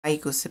Hi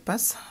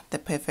gossipers, the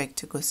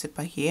perfect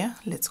gossiper here.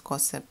 Let's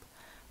gossip.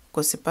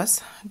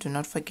 Gossipers, do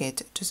not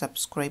forget to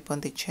subscribe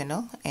on the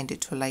channel and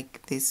to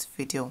like this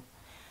video.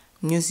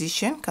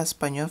 Musician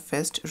Cassper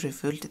Nyovest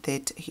revealed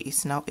that he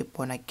is now a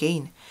born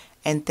again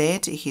and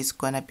that he's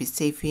gonna be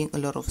saving a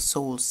lot of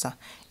souls,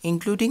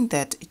 including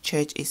that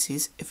church is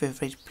his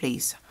favorite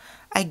place.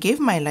 I gave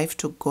my life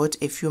to God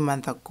a few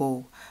months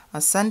ago.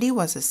 Sunday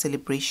was a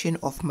celebration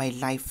of my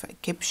life,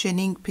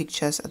 captioning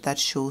pictures that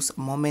shows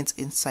moments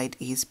inside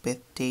his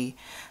birthday.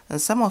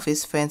 Some of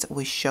his fans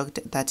were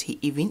shocked that he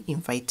even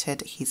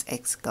invited his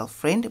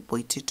ex-girlfriend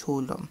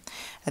Boititulo.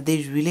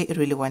 They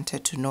really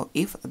wanted to know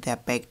if they're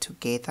back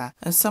together.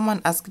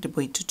 Someone asked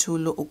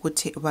Boititulo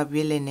ukuthi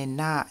babuyelene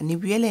na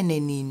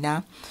nibuyelene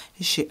nina,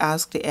 she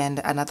asked, and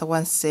another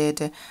one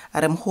said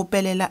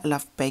 "Remhopelela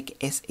love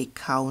back as a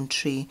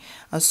country."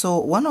 So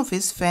one of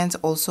his fans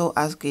also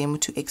asked him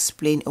to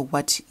explain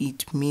what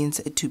it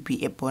means to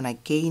be a born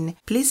again.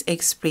 Please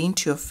explain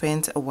to your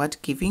fans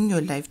what giving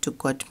your life to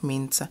God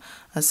means.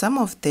 Some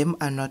of them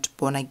are not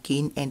born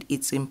again and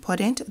it's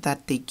important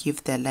that they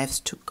give their lives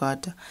to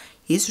God.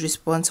 His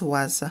response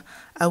was,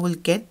 "I will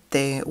get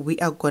there. We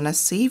are gonna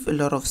save a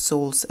lot of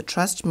souls.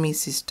 Trust me,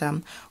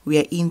 sister. We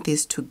are in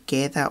this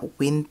together.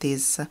 Win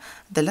this."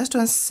 The last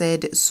one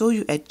said, "Saw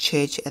you at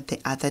church the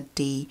other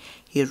day."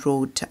 He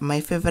wrote,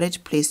 "My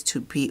favorite place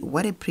to be.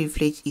 What a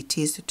privilege it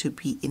is to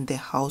be in the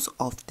house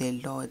of the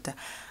Lord."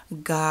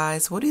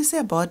 Guys, what do you say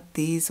about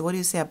this? What do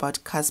you say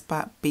about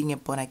Cassper being a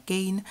born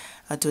again?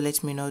 Do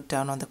let me know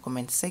down on the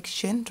comment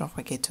section. Don't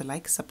forget to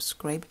like,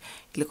 subscribe,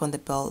 click on the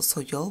bell so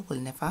y'all will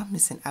never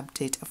miss an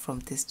update from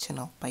this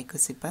channel. Bye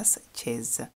gossipers. Cheers.